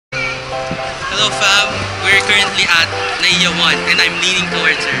Hello fam, we're currently at Naiya 1 and I'm leaning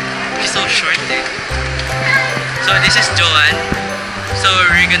towards her. She's so short eh. So this is Joanne. So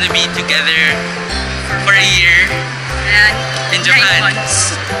we're gonna be together for a year in Japan.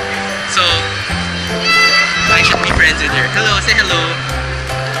 So I should be friends with her. Hello, say hello.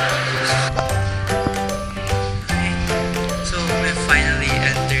 So we've finally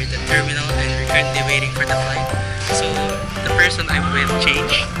entered the terminal and we're currently waiting for the flight. So the person I'm with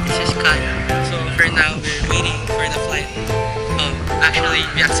changed. This is Kaya. So for now we're waiting for the flight. Actually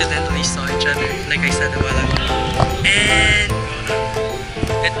we accidentally saw each other like I said a while ago. And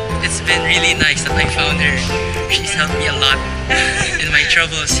it's been really nice that I found her. She's helped me a lot in my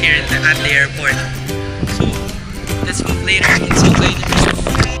troubles here at the airport. So let's move later in Soka University.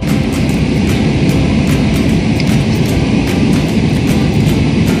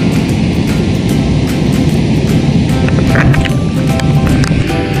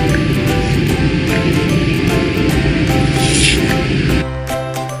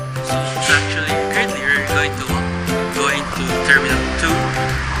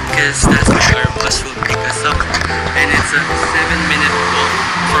 Because that's where our bus will pick us up, and it's a 7-minute walk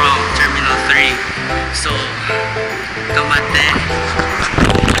from Terminal 3. So, kamate.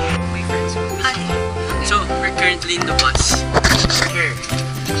 My friends. Hi. So, we're currently in the bus. Here.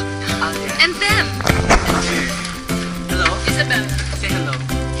 And them. And here. Hello. Isabel. Say hello.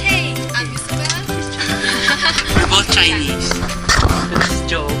 Hey, I'm Isabel. We're both Chinese. This is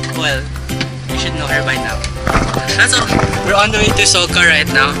Jo. Well, you should know her by now. That's all. We're on the way to Soka right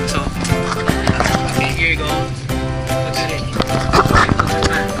now, so okay, here you go. Look at it.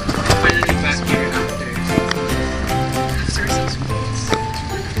 Finally back here after 6 months.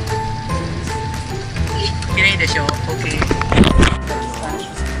 Kirai desho, okay.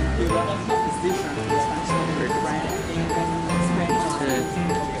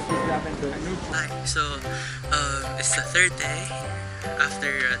 Hi, so it's the third day.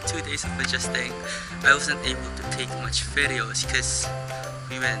 After 2 days of adjusting, I wasn't able to take much videos because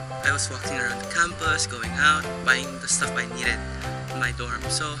I was walking around the campus, going out, buying the stuff I needed in my dorm.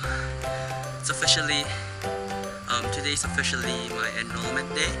 So it's officially, today's officially my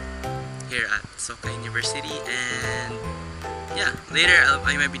enrollment day here at Soka University, and yeah, later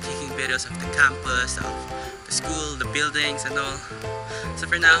I might be taking videos of the campus, of the school, the buildings and all. So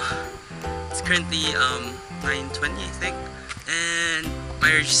for now, it's currently 9:20 I think. And my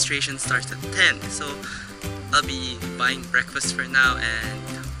registration starts at 10, so I'll be buying breakfast for now and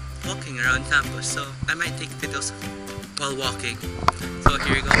walking around campus, so I might take videos while walking. So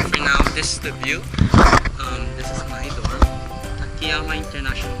here you go. For now, this is the view. This is my dorm, Hachioji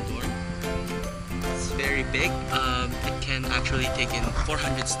International Dorm. It's very big. It can actually take in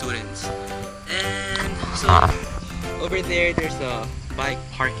 400 students. And so over there's a bike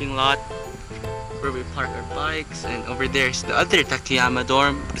parking lot where we park our bikes, and over there is the other Takayama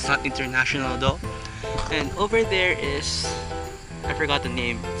dorm. It's not international though. And over there is, I forgot the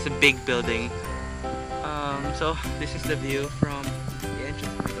name, it's a big building. So this is the view from the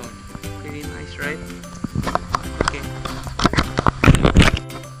entrance of the dorm. Pretty nice, right? Okay.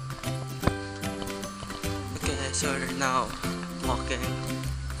 Okay, so we're now walking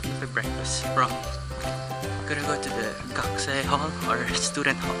for breakfast from, gonna go to the Gakusei hall or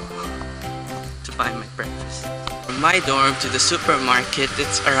student hall to buy my breakfast. From my dorm to the supermarket,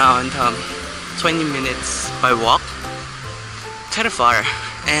 it's around 20 minutes by walk. Kind of far,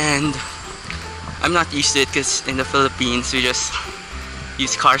 and I'm not used to it because in the Philippines we just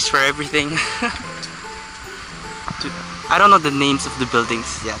use cars for everything. I don't know the names of the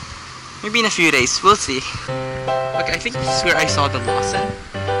buildings yet. Maybe in a few days, we'll see. Okay, I think this is where I saw the Lawson.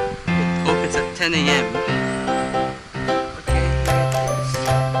 It opens at 10 AM.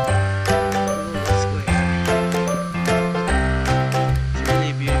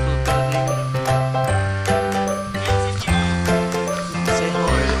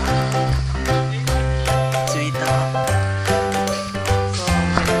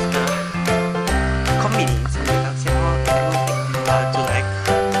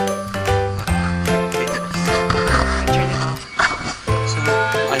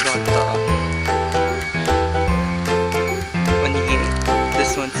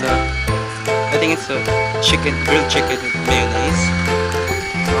 I think it's a grilled chicken with mayonnaise.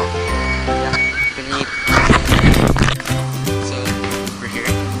 Oh, yeah, you can eat. So, we're here.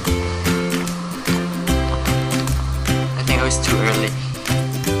 I think I was too early.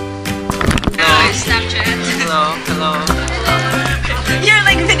 Hello. Snapchat. Hello, hello. You're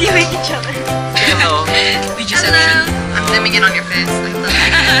like videoing each other. Hello. We just hello. Let me get on your face.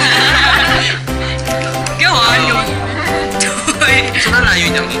 Go on, go on. So, nalayo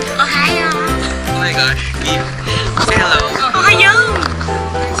niya mo? Ohio. my gosh. Say hello. Oh, hiyo!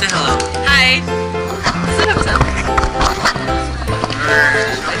 Say hello. Hi.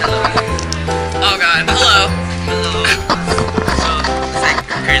 Oh god, hello. Hello. So, it's like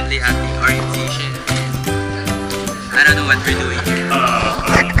we're currently at the orientation. I don't know what we're doing here.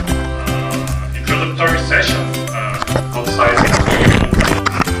 Introductory session outside.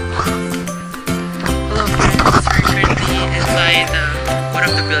 Hello friends, we're currently inside one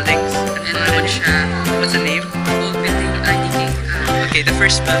of the buildings. What's the name? Old building, I think. Okay, the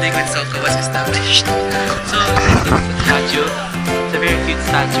first building when Soka was established. So this is the statue. It's a very cute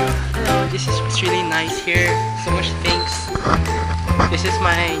statue. Hello, this is really nice here. So much things. This is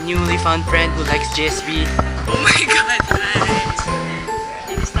my newly found friend who likes JSB. Oh my god,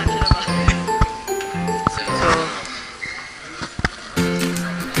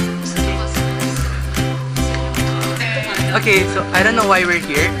 Okay, so I don't know why we're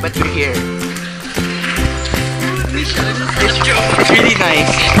here, but we're here. It's really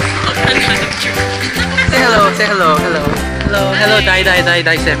nice. Say hello, say hello, hello. Hello, hello,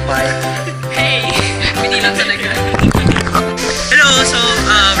 Dai senpai. Hey! Hindi lang talaga. Hello, so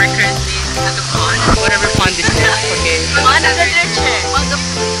we're currently at the pond, whatever pond this is, okay? Pond of literature.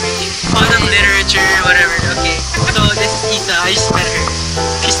 Pond of literature, whatever, okay. So this is Isa, I just met her.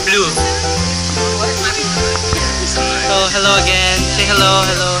 She's blue. So hello again, say hello,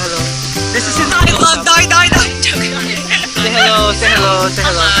 hello, hello. This is I love die. Say hello, say hello, say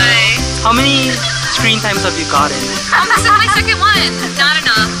hello. Hi. How many screen times have you gotten? This is my second one. Not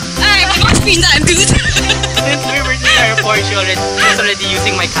enough. Alright, what screen time, dude? Since we were in the airport, she's already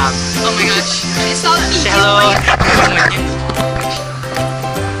using my cam. Oh my gosh. It's all me. Say hello.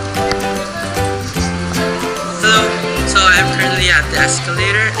 Hello. So I'm currently at the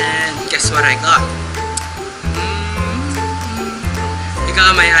escalator and guess what I got? I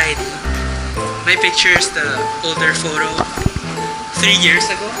got my ID. My picture is the older photo 3 years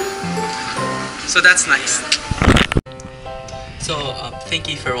ago. So that's nice. So thank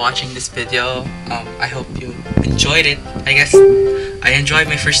you for watching this video. I hope you enjoyed it. I guess I enjoyed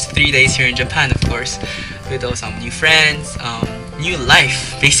my first 3 days here in Japan, of course, with some new friends, new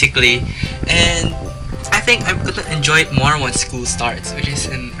life basically, and I think I'm gonna enjoy it more once school starts, which is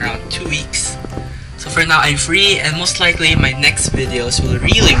in around 2 weeks. So for now, I'm free, and most likely my next videos will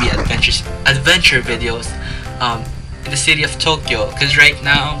really be adventure videos in the city of Tokyo. Because right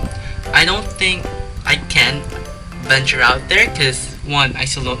now, I don't think I can venture out there because one, I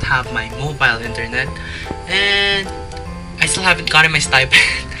still don't have my mobile internet, and I still haven't gotten my stipend.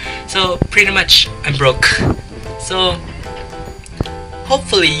 So pretty much, I'm broke. So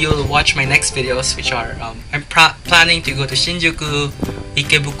hopefully you'll watch my next videos, which are I'm planning to go to Shinjuku,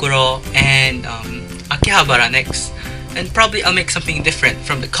 Ikebukuro, and Akihabara next, and probably I'll make something different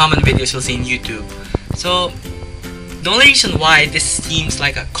from the common videos you'll see in YouTube. So the only reason why this seems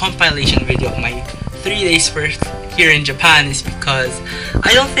like a compilation video of my 3 days worth here in Japan is because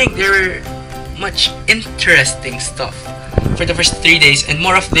I don't think there were much interesting stuff for the first 3 days, and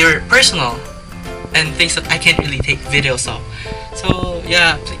more of their personal and things that I can't really take videos of. So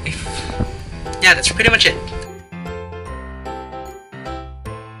yeah, that's pretty much it.